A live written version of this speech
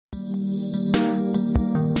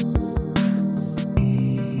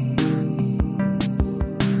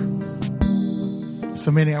So,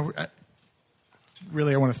 Manny, I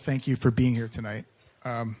want to thank you for being here tonight.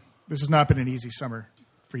 This has not been an easy summer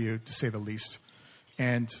for you, to say the least.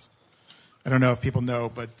 And I don't know if people know,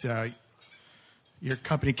 but your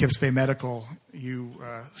company, Kips Bay Medical, you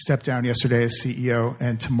stepped down yesterday as CEO,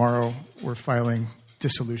 and tomorrow we're filing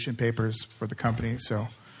dissolution papers for the company. So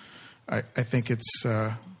I think it's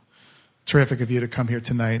terrific of you to come here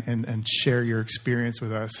tonight and share your experience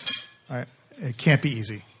with us. It can't be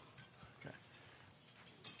easy.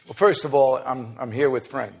 Well, first of all, I'm here with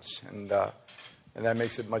friends, and that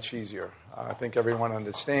makes it much easier. I think everyone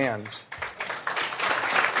understands.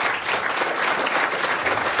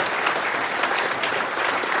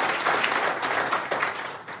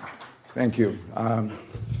 Thank you. I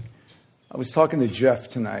was talking to Jeff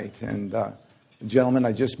tonight, and a gentleman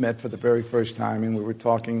I just met for the very first time, and we were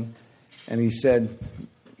talking, and he said,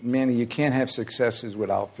 Manny, you can't have successes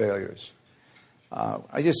without failures.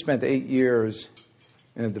 I just spent 8 years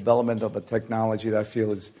in the development of a technology that I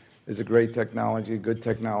feel is a great technology, a good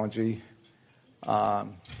technology. But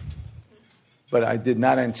I did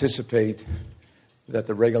not anticipate that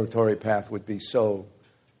the regulatory path would be so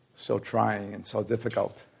trying and so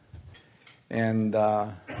difficult. And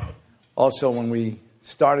also when we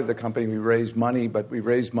started the company, we raised money, but we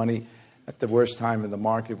raised money at the worst time in the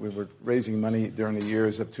market. We were raising money during the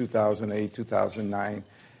years of 2008, 2009.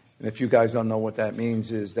 And if you guys don't know what that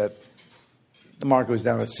means, is that the market was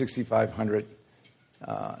down at 6,500,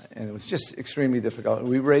 and it was just extremely difficult.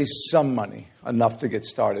 We raised some money, enough to get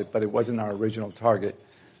started, but it wasn't our original target.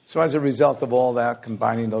 So as a result of all that,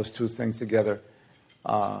 combining those two things together,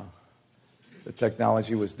 the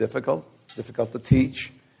technology was difficult to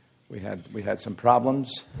teach. We had some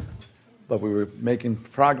problems, but we were making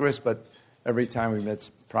progress. But every time we made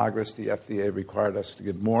progress, the FDA required us to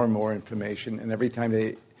give more and more information. And every time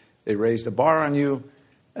they raised the bar on you,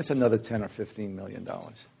 that's another $10 or $15 million.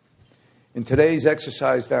 In today's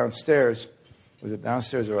exercise downstairs, was it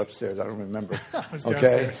downstairs or upstairs? I don't remember. It was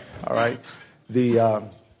downstairs. Okay, all right.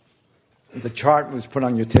 The chart was put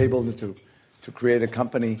on your table to create a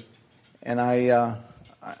company, and I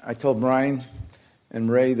told Brian and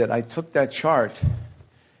Ray that I took that chart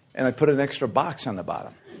and I put an extra box on the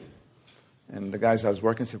bottom. And the guys I was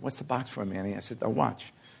working said, "What's the box for, Manny?" I said, "Now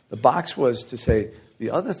watch." The box was to say the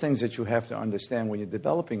other things that you have to understand when you're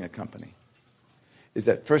developing a company is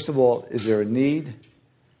that, first of all, is there a need?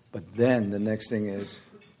 But then the next thing is,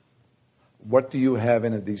 what do you have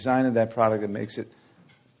in a design of that product that makes it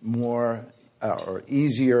more or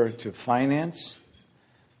easier to finance?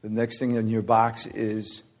 The next thing in your box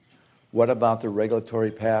is, what about the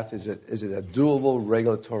regulatory path? Is it a doable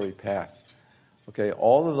regulatory path? Okay,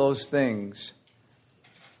 all of those things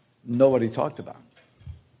nobody talked about.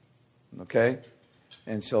 Okay?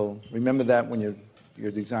 And so remember that when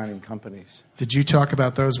you're designing companies. Did you talk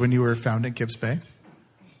about those when you were founding Kips Bay?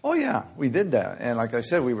 Oh, yeah, we did that. And like I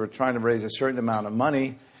said, we were trying to raise a certain amount of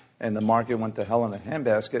money, and the market went to hell in a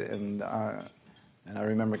handbasket. And I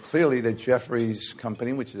remember clearly that Jeffrey's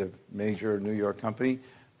company, which is a major New York company,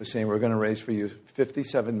 was saying, we're going to raise for you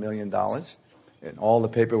 $57 million. And all the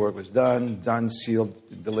paperwork was done, sealed,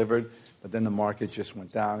 delivered. But then the market just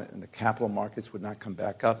went down, and the capital markets would not come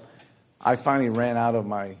back up. I finally ran out of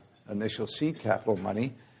my initial seed capital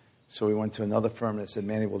money, so we went to another firm that said,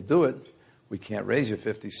 Manny, we'll do it. We can't raise you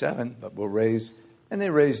 57, but we'll raise. And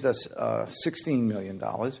they raised us $16 million,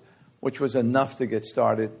 which was enough to get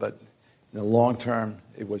started, but in the long term,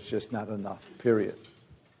 it was just not enough, period.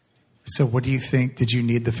 So what do you think? Did you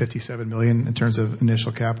need the $57 million in terms of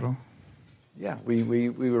initial capital? Yeah, we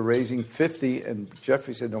were raising 50, and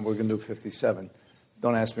Jeffrey said, no, we're going to do 57.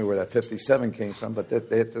 Don't ask me where that 57 came from, but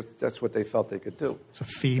that's what they felt they could do. It's a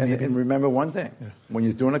fee, and remember one thing. Yeah. When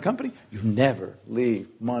you're doing a company, you never leave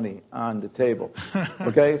money on the table.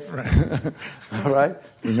 Okay? All right?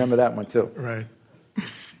 Remember that one, too. Right.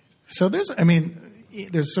 So there's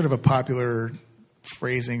sort of a popular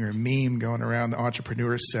phrasing or meme going around the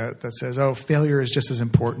entrepreneur set that says, oh, failure is just as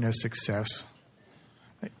important as success.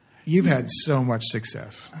 You've had so much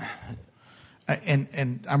success.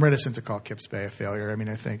 And I'm reticent to call Kips Bay a failure. I mean,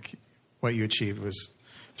 I think what you achieved was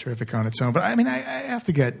terrific on its own. But I mean, I have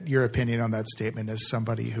to get your opinion on that statement as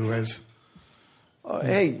somebody who has.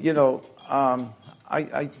 Hey, I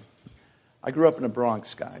grew up in the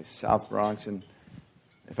Bronx, guys, South Bronx, and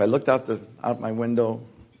if I looked out my window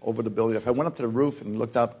over the building, if I went up to the roof and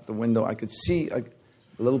looked out the window, I could see a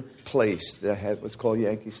little place that was called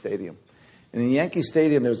Yankee Stadium. And in Yankee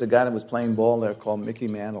Stadium, there was a guy that was playing ball there called Mickey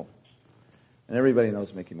Mantle. And everybody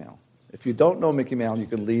knows Mickey Mantle. If you don't know Mickey Mantle, you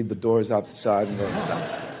can leave the doors outside and go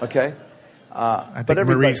inside. Okay? I think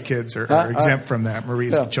Marie's kids are exempt from that.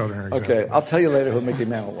 Marie's children are exempt. Okay, I'll tell you later who Mickey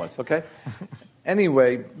Mantle was, okay?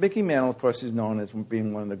 Anyway, Mickey Mantle, of course, is known as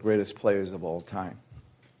being one of the greatest players of all time.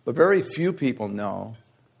 But very few people know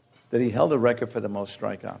that he held a record for the most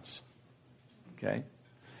strikeouts, okay?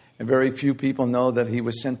 And very few people know that he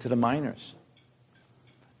was sent to the minors.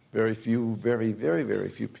 Very few, very, very, very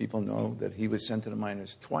few people know that he was sent to the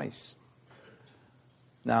minors twice.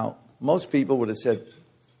 Now, most people would have said,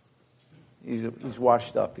 he's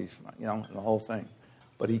washed up, he's, the whole thing.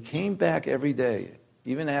 But he came back every day,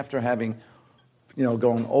 even after having,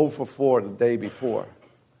 going 0 for 4 the day before,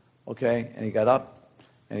 okay? And he got up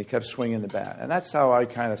and he kept swinging the bat. And that's how I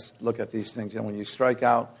kind of look at these things. When you strike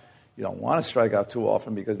out, you don't want to strike out too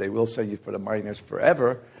often because they will send you for the minors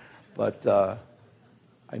forever. But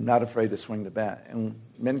I'm not afraid to swing the bat. And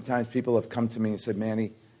many times people have come to me and said,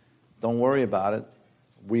 Manny, don't worry about it.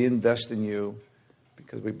 We invest in you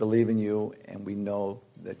because we believe in you and we know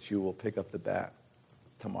that you will pick up the bat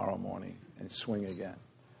tomorrow morning and swing again.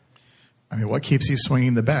 I mean, what keeps you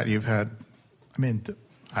swinging the bat? You've had,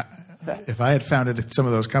 if I had founded some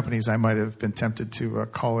of those companies, I might have been tempted to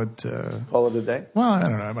call it a day? Well, I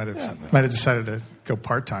don't know. I might have decided to go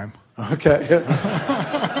part-time. Okay.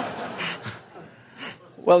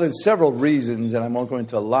 Well, there's several reasons, and I won't go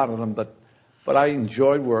into a lot of them, but I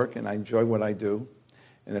enjoy work, and I enjoy what I do.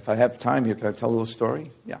 And if I have time here, can I tell a little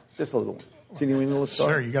story? Yeah, just a little teeny-weeny little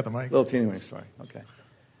story. Sure, you got the mic. Little teeny-weeny story, okay.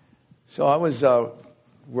 So I was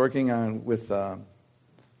working with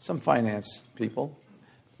some finance people,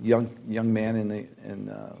 young man,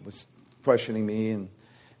 was questioning me, and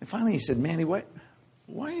finally he said, Manny, why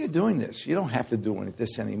are you doing this? You don't have to do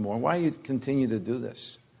this anymore. Why do you continue to do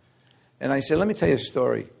this? And I said, let me tell you a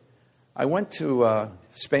story. I went to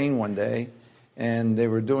Spain one day, and they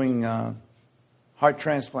were doing heart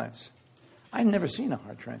transplants. I'd never seen a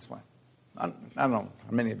heart transplant. I don't know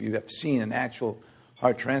how many of you have seen an actual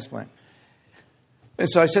heart transplant. And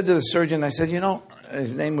so I said to the surgeon, I said,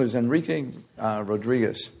 his name was Enrique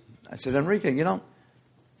Rodriguez. I said, Enrique,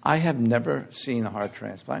 I have never seen a heart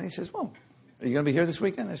transplant. He says, well, are you going to be here this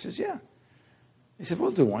weekend? I said, yeah. He said,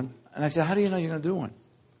 we'll do one. And I said, how do you know you're going to do one?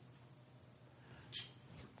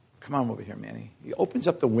 Come on over here, Manny. He opens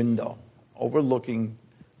up the window overlooking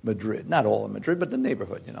Madrid. Not all of Madrid, but the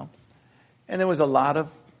neighborhood, And there was a lot of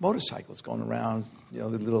motorcycles going around, the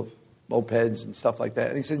little mopeds and stuff like that.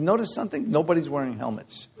 And he says, notice something? Nobody's wearing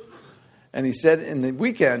helmets. And he said, in the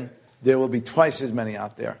weekend, there will be twice as many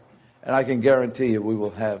out there. And I can guarantee you we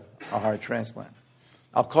will have a heart transplant.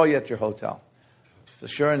 I'll call you at your hotel. So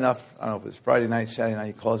sure enough, I don't know if it was Friday night, Saturday night,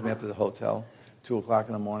 he calls me up to the hotel, 2 o'clock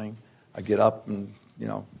in the morning. I get up and,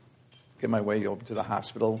 get my way over to the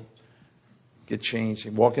hospital, get changed,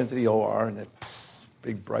 and walk into the OR, and the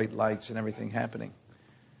big bright lights and everything happening.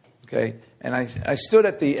 Okay? And I stood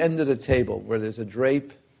at the end of the table where there's a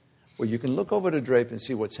drape, where you can look over the drape and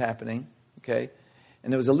see what's happening. Okay?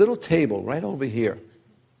 And there was a little table right over here.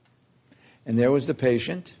 And there was the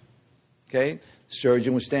patient. Okay? The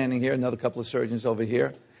surgeon was standing here, another couple of surgeons over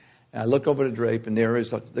here. And I look over the drape, and there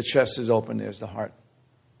is the chest is open, there's the heart.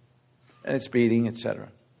 And it's beating, etc.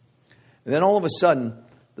 And then all of a sudden,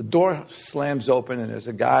 the door slams open, and there's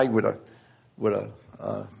a guy with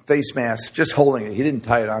a face mask, just holding it. He didn't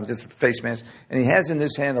tie it on, just a face mask. And he has in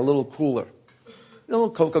his hand a little cooler, a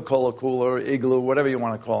little Coca-Cola cooler, igloo, whatever you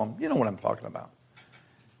want to call them. You know what I'm talking about.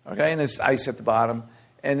 Okay, and there's ice at the bottom.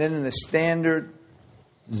 And then in the standard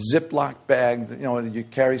Ziploc bag, you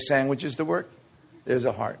carry sandwiches to work, there's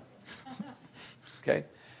a heart. Okay?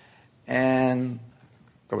 And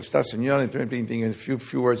 ¿cómo está, señor? A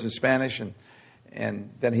few words in Spanish, and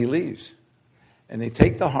then he leaves. And they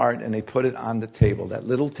take the heart and they put it on the table, that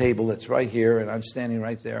little table that's right here, and I'm standing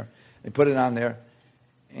right there. They put it on there,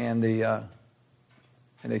 and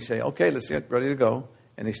they say, okay, let's get ready to go.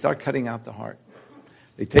 And they start cutting out the heart.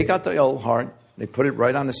 They take out the old heart, they put it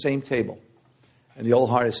right on the same table, and the old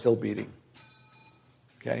heart is still beating.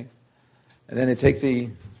 Okay? And then they take the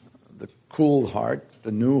cool heart,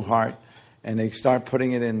 the new heart, and they start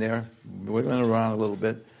putting it in there, wiggling around a little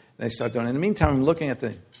bit, and they start doing it. In the meantime, I'm looking at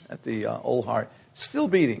the old heart, still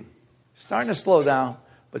beating, starting to slow down,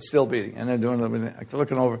 but still beating. And they're doing everything. I'm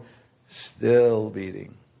looking over, still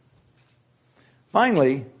beating.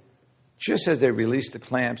 Finally, just as they release the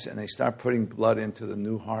clamps and they start putting blood into the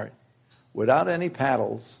new heart, without any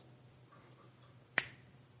paddles,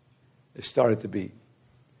 it started to beat.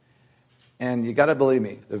 And you got to believe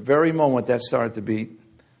me, the very moment that started to beat,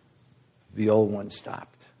 the old one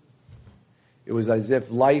stopped. It was as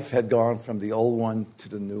if life had gone from the old one to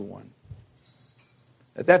the new one.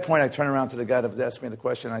 At that point, I turned around to the guy that was asking me the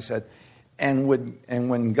question. I said, and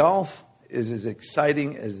when golf is as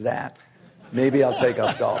exciting as that, maybe I'll take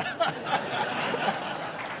up golf.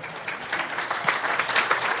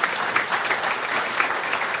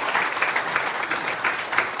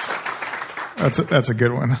 That's a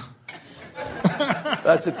good one.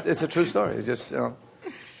 It's a true story. It's just,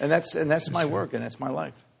 and that's my work and that's my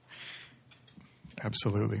life.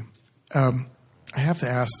 Absolutely. I have to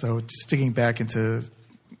ask though, just digging back into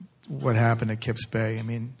what happened at Kips Bay. I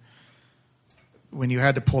mean, when you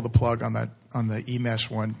had to pull the plug on the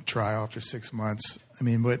EMESH 1 trial after 6 months, I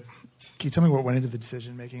mean, can you tell me what went into the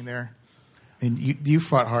decision making there? I mean, you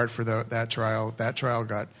fought hard for that trial. That trial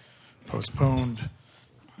got postponed.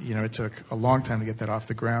 It took a long time to get that off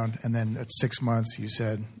the ground. And then at 6 months, you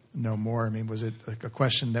said no more. I mean, was it like a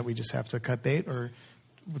question that we just have to cut bait, or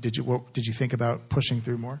did you think about pushing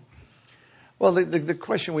through more? Well, the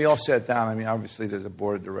question, we all sat down. I mean, obviously, there's a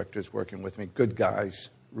board of directors working with me. Good guys,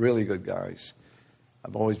 really good guys.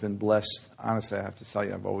 I've always been blessed. Honestly, I have to tell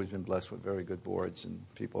you, I've always been blessed with very good boards and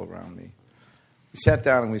people around me. We sat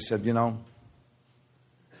down and we said,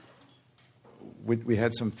 we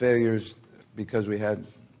had some failures because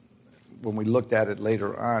when we looked at it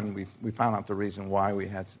later on, we found out the reason why we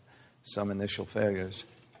had some initial failures.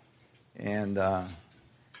 And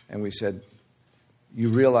we said, you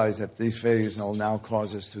realize that these failures will now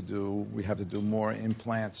cause us we have to do more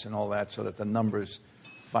implants and all that so that the numbers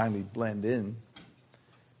finally blend in.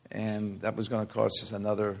 And that was going to cost us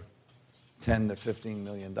another $10 to $15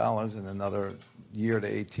 million in another year to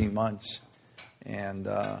 18 months. And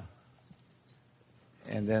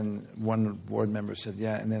then one board member said,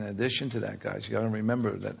 yeah, and in addition to that, guys, you got to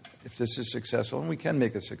remember that if this is successful, and we can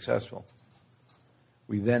make it successful,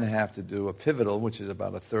 we then have to do a pivotal, which is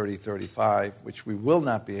about a 30, 35, which we will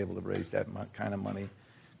not be able to raise that kind of money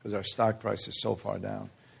because our stock price is so far down.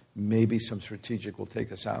 Maybe some strategic will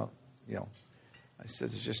take us out. I said,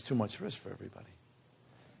 it's just too much risk for everybody.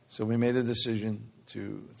 So we made a decision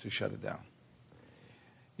to shut it down.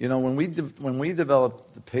 When we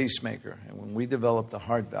developed the pacemaker and when we developed the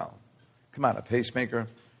heart valve, come on, a pacemaker,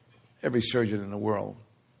 every surgeon in the world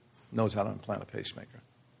knows how to implant a pacemaker.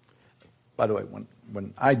 By the way,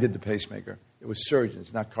 when I did the pacemaker, it was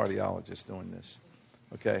surgeons, not cardiologists doing this.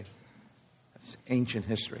 Okay? That's ancient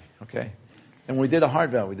history. Okay? And when we did a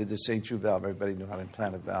heart valve, we did the St. Jude valve. Everybody knew how to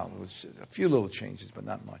implant a valve. It was a few little changes, but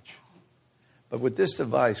not much. But with this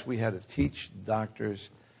device, we had to teach doctors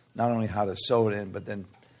not only how to sew it in, but then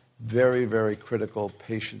very, very critical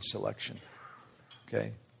patient selection.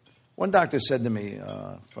 Okay? One doctor said to me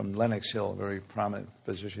from Lenox Hill, a very prominent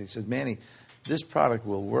physician, he said, Manny, this product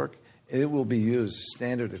will work. It will be used as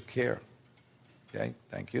standard of care. Okay?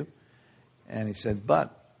 Thank you. And he said,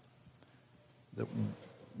 but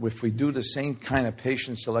if we do the same kind of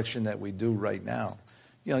patient selection that we do right now,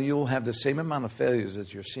 you'll have the same amount of failures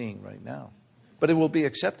as you're seeing right now. But it will be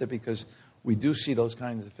accepted because we do see those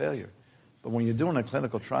kinds of failure. But when you're doing a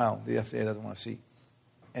clinical trial, the FDA doesn't want to see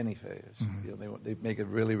any failures. Mm-hmm. They make it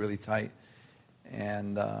really, really tight.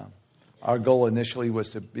 And our goal initially was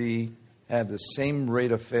to have the same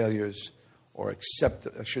rate of failures or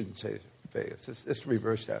I shouldn't say failures. Let's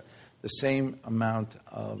reverse that. The same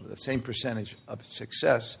percentage of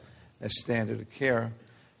success as standard of care,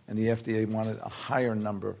 and the FDA wanted a higher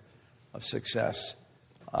number of success.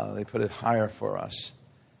 They put it higher for us,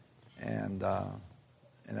 and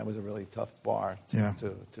that was a really tough bar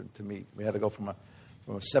to meet. We had to go from a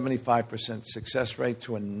 75% success rate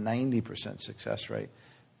to a 90% success rate.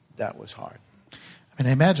 That was hard. I mean,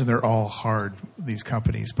 I imagine they're all hard, these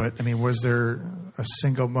companies, but I mean, was there a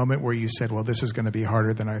single moment where you said, well, this is going to be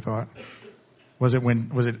harder than I thought? Was it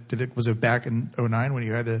back in 2009 when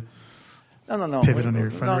you had to pivot on your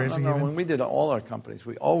fundraising? No. When we did all our companies,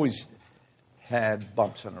 we always had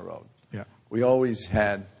bumps on the road. Yeah. We always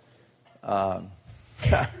had, I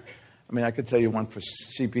could tell you one for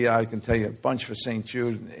CPI, I can tell you a bunch for St.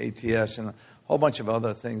 Jude, and ATS, and a whole bunch of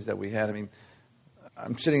other things that we had. I mean,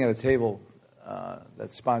 I'm sitting at a table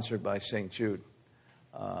that's sponsored by St. Jude.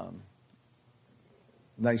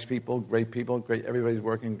 Nice people, great, everybody's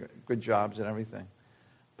working good jobs and everything.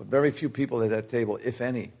 But very few people at that table, if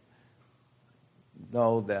any,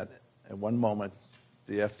 know that at one moment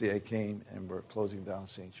the FDA came and were closing down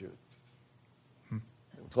St. Jude.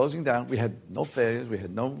 They were closing down. We had no failures. We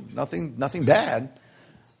had nothing bad.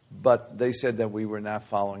 But they said that we were not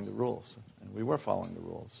following the rules. And we were following the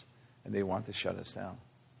rules. And they wanted to shut us down.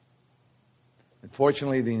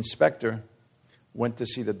 Unfortunately, the inspector went to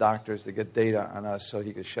see the doctors to get data on us so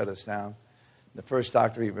he could shut us down. The first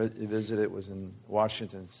doctor he visited was in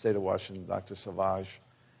Washington, state of Washington, Dr. Savage.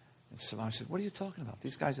 And Savage said, what are you talking about?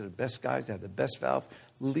 These guys are the best guys. They have the best valve.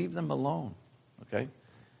 Leave them alone. Okay?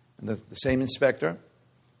 And the same inspector,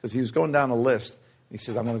 because he was going down a list, he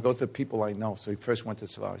said, I'm going to go to the people I know. So he first went to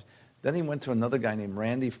Savage. Then he went to another guy named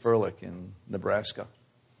Randy Furlick in Nebraska.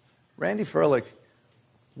 Randy Furlick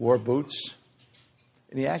wore boots,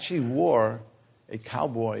 and he actually wore a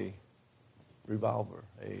cowboy revolver,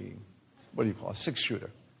 what do you call it, a 6-shooter,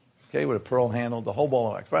 okay, with a pearl handle, the whole ball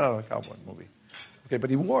of wax, right out of a cowboy movie. Okay, but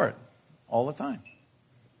he wore it all the time.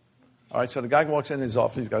 All right, so the guy walks in his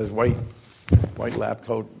office, he's got his white lab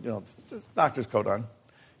coat, his doctor's coat on.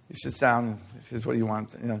 He sits down, he says, what do you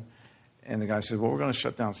want? And the guy says, well, we're going to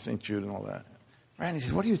shut down St. Jude and all that. Randy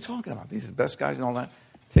says, what are you talking about? These are the best guys and all that.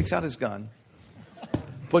 Takes out his gun,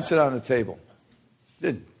 puts it on the table.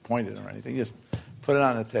 Didn't point it or anything, just put it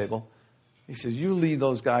on the table. He says, you leave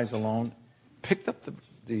those guys alone. Picked up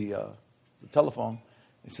the telephone.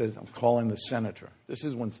 He says, I'm calling the senator. This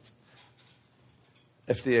is when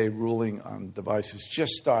FDA ruling on devices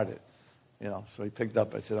just started. So he picked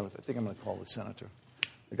up. I said, I think I'm going to call the senator.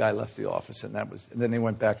 The guy left the office, and then they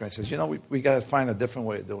went back and I says, we got to find a different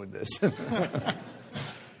way of doing this.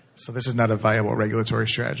 So this is not a viable regulatory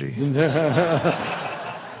strategy.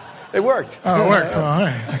 It worked. Oh, it worked. Well, all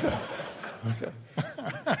right. Okay.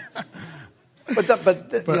 But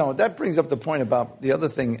that brings up the point about the other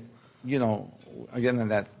thing, again, in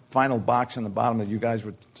that final box on the bottom that you guys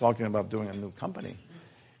were talking about doing a new company,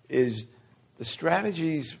 is the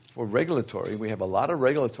strategies for regulatory. We have a lot of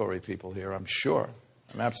regulatory people here, I'm sure.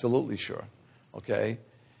 I'm absolutely sure, okay,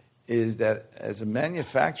 is that as a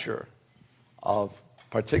manufacturer of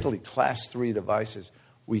particularly Class 3 devices,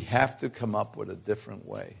 we have to come up with a different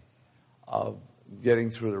way of getting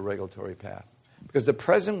through the regulatory path. Because the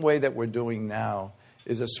present way that we're doing now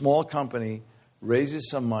is a small company raises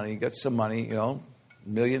some money, gets some money, $1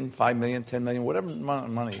 million, $5 million, $10 million, whatever amount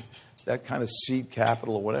of money, that kind of seed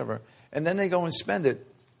capital or whatever, and then they go and spend it,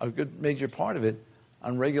 a good major part of it,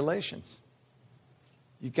 on regulations.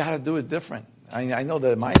 You got to do it different. I know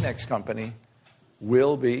that my next company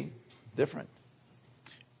will be different.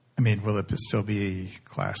 I mean, will it still be a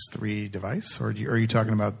Class 3 device, or are you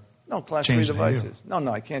talking about Class 3 devices? No,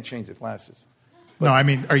 I can't change the classes. No, I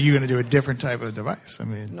mean, are you going to do a different type of device? I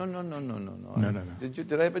mean, No. No.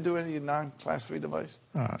 Did I ever do any non-Class 3 device?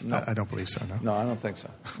 No. I don't believe so, no. No, I don't think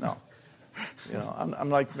so. No.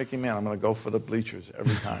 I'm like Mickey Mantle. I'm going to go for the bleachers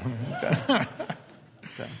every time.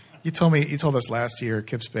 Okay. You told us last year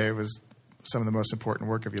Kips Bay was some of the most important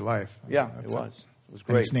work of your life. Yeah, it was. It was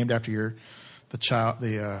great. And it's named after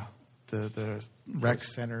the rec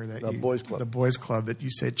center the boys club. The boys club that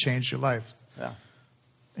you said changed your life. Yeah.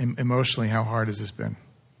 Emotionally, how hard has this been?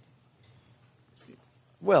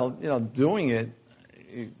 Well, doing it,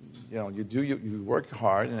 you work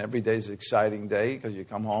hard, and every day is an exciting day because you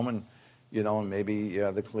come home and, and maybe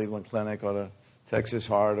the Cleveland Clinic or the Texas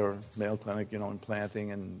Heart or Mayo Clinic,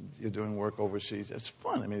 implanting, and you're doing work overseas. It's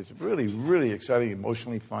fun. I mean, it's really, really exciting,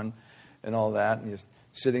 emotionally fun, and all that. And you're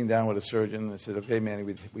sitting down with a surgeon and said, "Okay, Manny,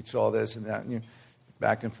 we saw this and that," and you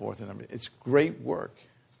back and forth, and everything. It's great work.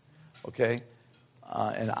 Okay,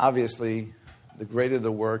 and obviously, the greater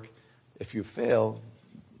the work, if you fail,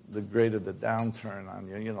 the greater the downturn on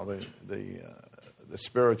you. The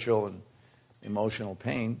spiritual and emotional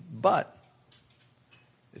pain, but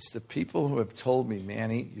it's the people who have told me,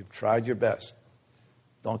 Manny, you've tried your best.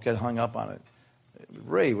 Don't get hung up on it.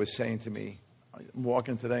 Ray was saying to me, I'm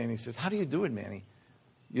walking today, and he says, how do you do it, Manny?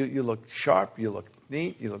 You look sharp, you look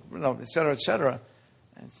neat, you look, et cetera, et cetera.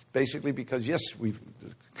 And it's basically because, yes, the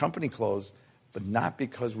company closed, but not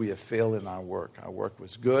because we have failed in our work. Our work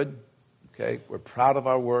was good, okay? We're proud of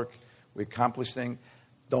our work. We accomplished things.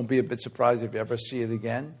 Don't be a bit surprised if you ever see it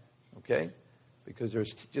again, okay? Because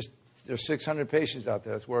there's 600 patients out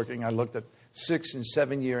there that's working. I looked at 6- and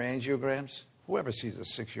 7-year angiograms. Whoever sees a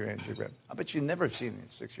 6-year angiogram? I bet you've never seen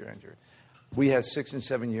a 6-year angiogram. We had 6- and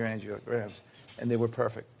 7-year angiograms, and they were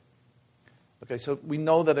perfect. Okay, so we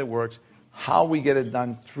know that it works. How we get it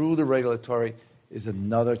done through the regulatory is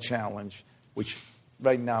another challenge, which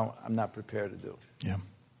right now I'm not prepared to do. Yeah,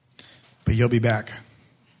 but you'll be back.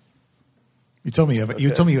 You told me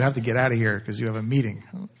you have to get out of here because you have a meeting.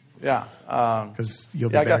 Yeah. Because you'll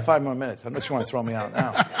be back. back. I got 5 more minutes. Unless you want to throw me out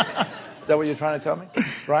now. Is that what you're trying to tell me,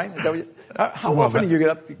 Brian? Is that what how often do you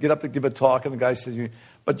get up to give a talk and the guy says,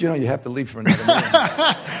 but you have to leave for another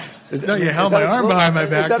meeting? No, you held my arm behind my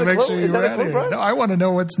back to make sure you were out of here. No, I want to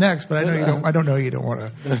know what's next, but I know you don't. I don't know you don't want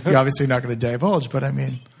to. You're obviously not going to divulge, but I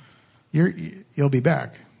mean, you'll be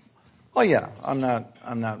back. Oh yeah, I'm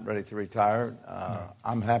not ready to retire.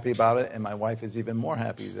 I'm happy about it, and my wife is even more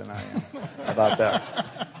happy than I am about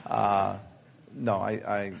that. No,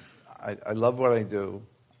 I love what I do.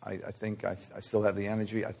 I think I still have the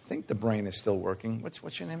energy. I think the brain is still working.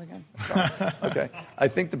 What's your name again? Okay. I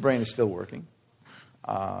think the brain is still working.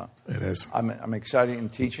 It is. I'm excited in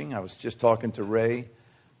teaching. I was just talking to Ray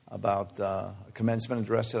about a commencement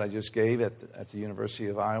address that I just gave at the University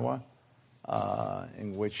of Iowa,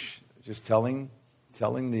 in which just telling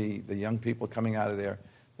the young people coming out of there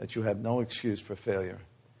that you have no excuse for failure.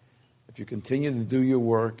 If you continue to do your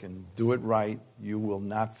work and do it right, you will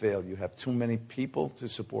not fail. You have too many people to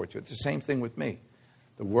support you. It's the same thing with me.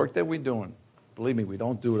 The work that we're doing, believe me, we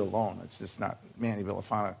don't do it alone. It's just not Manny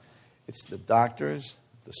Villafana. It's the doctors,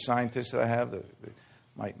 the scientists that I have,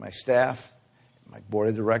 my staff, my board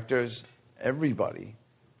of directors, everybody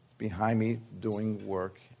behind me doing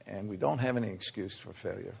work, and we don't have any excuse for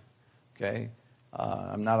failure. Okay?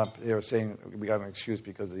 I'm not up here saying we got an excuse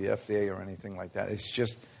because of the FDA or anything like that. It's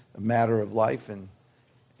just a matter of life,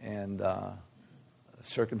 and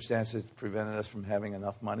circumstances prevented us from having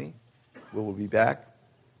enough money. We will be back.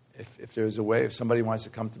 If there's a way, if somebody wants to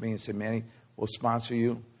come to me and say, Manny, we'll sponsor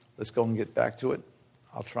you, let's go and get back to it,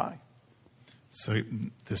 I'll try. So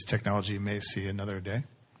this technology may see another day?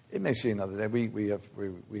 It may see another day. We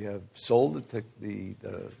have sold the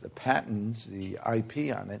patents, the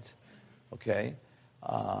IP on it, okay,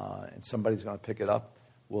 and somebody's going to pick it up.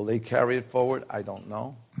 Will they carry it forward? I don't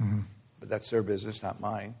know. Mm-hmm. But that's their business, not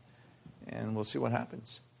mine. And we'll see what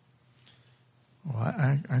happens.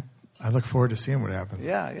 Well, I look forward to seeing what happens.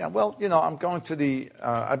 Yeah. Well, I'm going to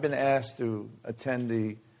I've been asked to attend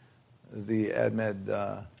the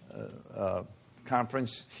AdMed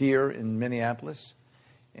conference here in Minneapolis.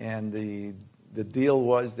 And the deal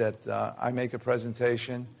was that I make a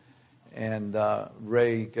presentation, and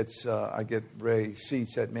Ray I get Ray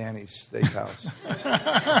seats at Manny's Steakhouse.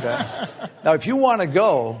 Okay? Now, if you want to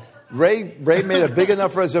go, Ray made a big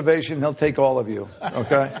enough reservation. He'll take all of you.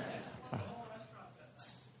 Okay?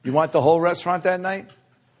 You want the whole restaurant that night?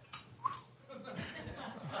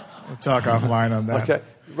 We'll talk offline on that. Okay.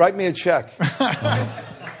 Write me a check.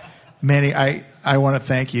 Manny, I want to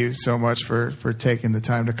thank you so much for taking the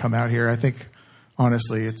time to come out here. I think,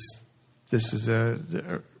 honestly, this is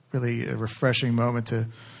a really a refreshing moment to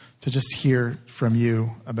just hear from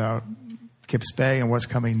you about Kips Bay and what's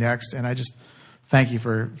coming next. And I just thank you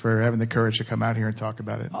for having the courage to come out here and talk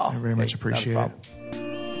about it. I very much appreciate it.